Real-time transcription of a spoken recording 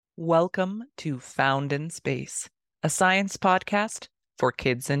Welcome to Found in Space, a science podcast for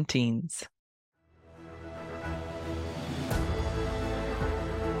kids and teens.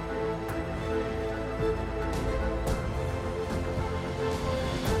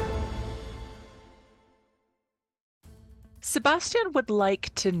 Sebastian would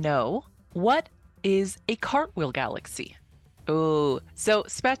like to know, what is a Cartwheel galaxy? Oh, so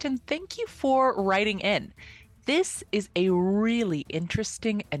Sebastian, thank you for writing in. This is a really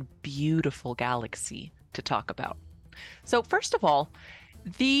interesting and beautiful galaxy to talk about. So first of all,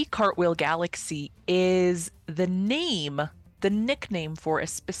 the Cartwheel galaxy is the nickname for a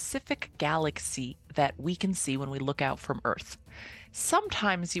specific galaxy that we can see when we look out from Earth.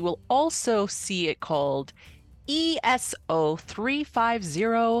 Sometimes you will also see it called ESO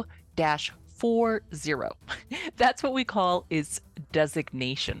 350-40. That's what we call its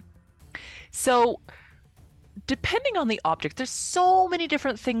designation. So depending on the object, there's so many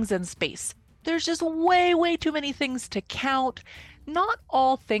different things in space. There's just way too many things to count. Not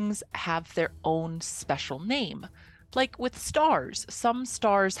all things have their own special name. Like with stars, some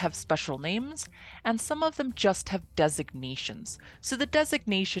stars have special names, and some of them just have designations. So the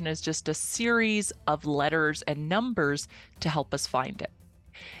designation is just a series of letters and numbers to help us find it.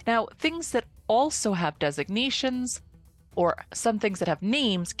 Now, things that also have designations, or some things that have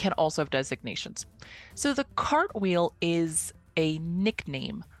names, can also have designations. So the Cartwheel is a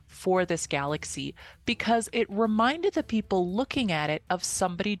nickname for this galaxy because it reminded the people looking at it of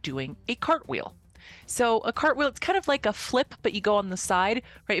somebody doing a cartwheel. So a cartwheel, it's kind of like a flip, but you go on the side,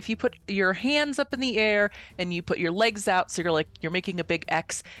 right? If you put your hands up in the air and you put your legs out, so you're making a big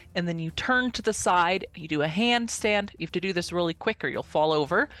X, and then you turn to the side, you do a handstand. You have to do this really quick or you'll fall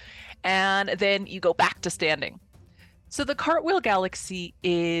over, and then you go back to standing. So the Cartwheel galaxy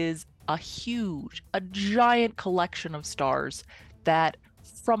is a giant collection of stars that,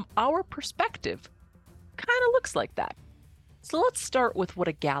 from our perspective, kind of looks like that. So let's start with what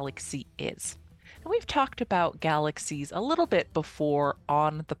a galaxy is. Now, we've talked about galaxies a little bit before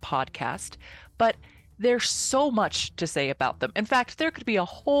on the podcast, but there's so much to say about them. In fact, there could be a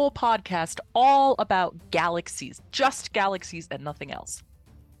whole podcast all about galaxies, just galaxies and nothing else.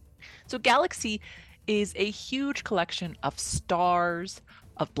 So galaxy is a huge collection of stars,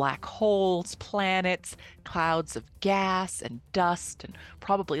 of black holes, planets, clouds of gas and dust, and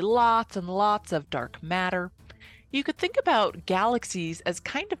probably lots and lots of dark matter. You could think about galaxies as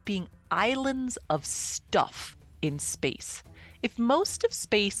kind of being islands of stuff in space. If most of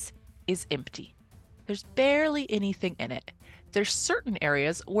space is empty, there's barely anything in it, there's certain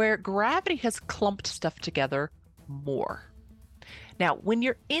areas where gravity has clumped stuff together more. Now, when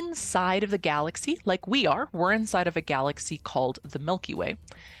you're inside of the galaxy, like we're inside of a galaxy called the Milky Way,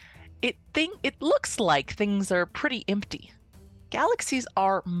 it looks like things are pretty empty. Galaxies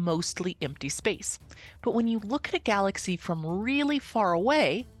are mostly empty space. But when you look at a galaxy from really far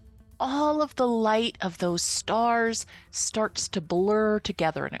away, all of the light of those stars starts to blur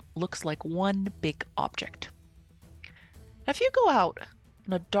together and it looks like one big object. Now, if you go out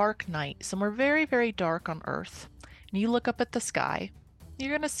on a dark night, somewhere very dark on Earth, and you look up at the sky, you're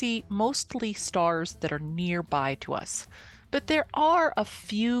going to see mostly stars that are nearby to us. But there are a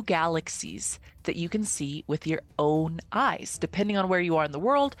few galaxies that you can see with your own eyes. Depending on where you are in the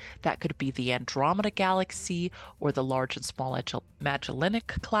world, that could be the Andromeda Galaxy or the Large and Small Magellanic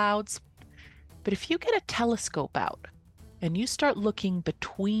Clouds. But if you get a telescope out and you start looking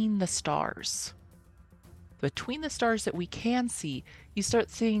between the stars that we can see, you start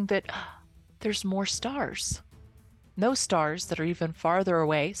seeing that there's more stars. Those stars that are even farther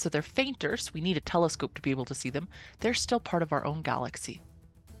away, so they're fainter, so we need a telescope to be able to see them, they're still part of our own galaxy.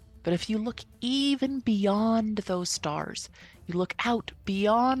 But if you look even beyond those stars, you look out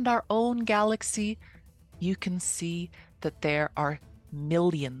beyond our own galaxy, you can see that there are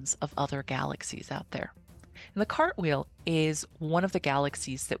millions of other galaxies out there. And the Cartwheel is one of the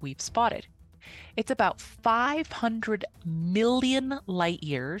galaxies that we've spotted. It's about 500 million light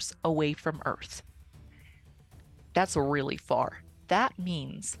years away from Earth. That's really far. That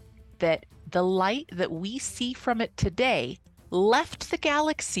means that the light that we see from it today left the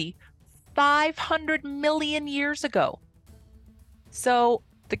galaxy 500 million years ago. So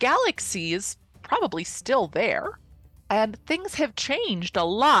the galaxy is probably still there, and things have changed a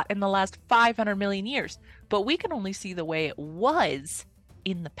lot in the last 500 million years, but we can only see the way it was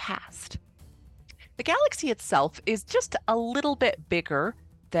in the past. The galaxy itself is just a little bit bigger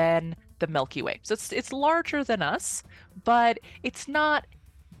than the Milky Way. So it's larger than us, but it's not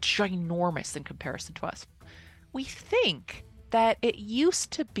ginormous in comparison to us. We think that it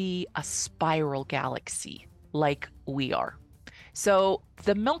used to be a spiral galaxy like we are. So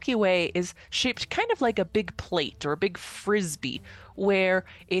the Milky Way is shaped kind of like a big plate or a big frisbee, where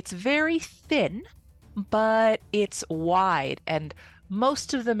it's very thin, but it's wide. And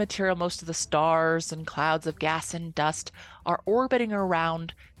most of the material, most of the stars and clouds of gas and dust are orbiting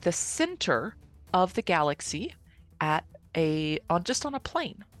around the center of the galaxy at just on a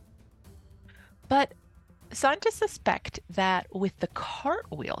plane. But scientists suspect that with the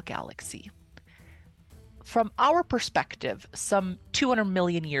Cartwheel galaxy, from our perspective, some 200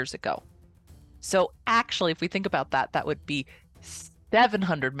 million years ago. So actually, if we think about that, that would be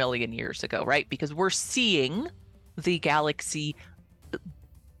 700 million years ago, right? Because we're seeing the galaxy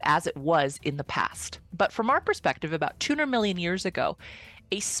as it was in the past. But from our perspective, about 200 million years ago,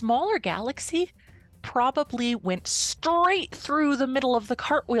 a smaller galaxy probably went straight through the middle of the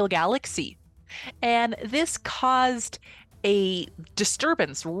Cartwheel galaxy. And this caused a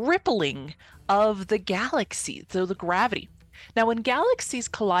disturbance, rippling of the galaxy, so the gravity. Now, when galaxies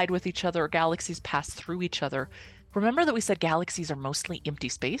collide with each other or galaxies pass through each other, remember that we said galaxies are mostly empty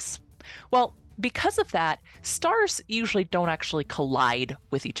space? Well, because of that, stars usually don't actually collide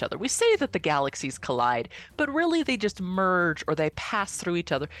with each other. We say that the galaxies collide, but really they just merge or they pass through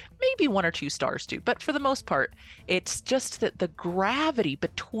each other. Maybe one or two stars do, but for the most part, it's just that the gravity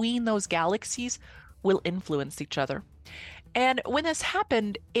between those galaxies will influence each other. And when this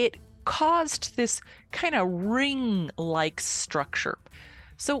happened, it caused this kind of ring-like structure.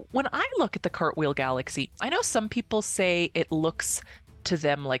 So when I look at the Cartwheel galaxy, I know some people say it looks to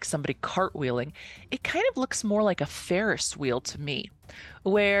them like somebody cartwheeling. It kind of looks more like a Ferris wheel to me,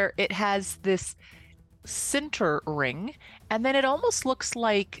 where it has this center ring, and then it almost looks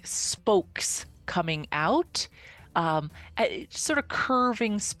like spokes coming out, sort of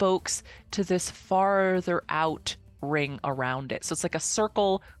curving spokes to this farther out ring around it. So it's like a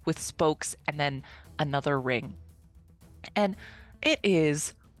circle with spokes and then another ring. And it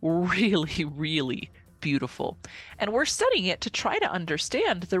is really, really beautiful. And we're studying it to try to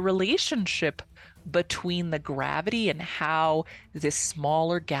understand the relationship between the gravity and how this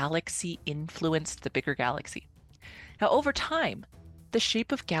smaller galaxy influenced the bigger galaxy. Now, over time, the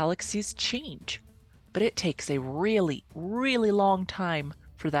shape of galaxies change, but it takes a really, really long time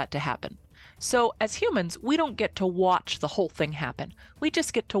for that to happen. So as humans, we don't get to watch the whole thing happen. We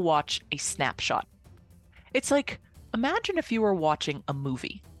just get to watch a snapshot. It's like, imagine if you were watching a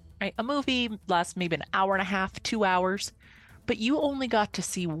movie, right? A movie lasts maybe an hour and a half, 2 hours, but you only got to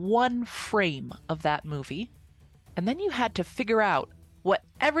see one frame of that movie. And then you had to figure out what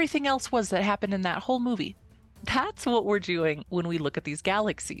everything else was that happened in that whole movie. That's what we're doing when we look at these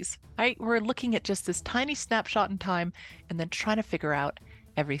galaxies, right? We're looking at just this tiny snapshot in time and then trying to figure out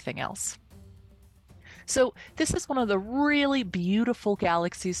everything else. So this is one of the really beautiful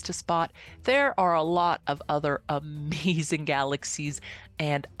galaxies to spot. There are a lot of other amazing galaxies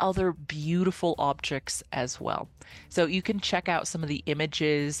and other beautiful objects as well. So you can check out some of the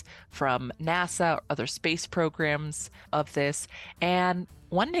images from NASA or other space programs of this. And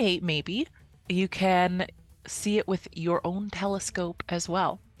one day, maybe, you can see it with your own telescope as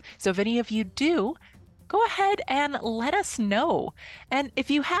well. So if any of you do, go ahead and let us know. And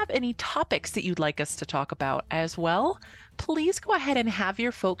if you have any topics that you'd like us to talk about as well, please go ahead and have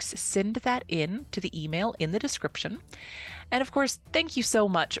your folks send that in to the email in the description. And of course, thank you so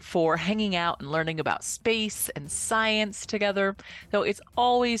much for hanging out and learning about space and science together. So it's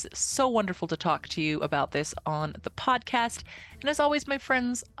always so wonderful to talk to you about this on the podcast. And as always, my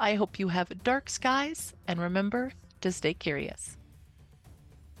friends, I hope you have dark skies and remember to stay curious.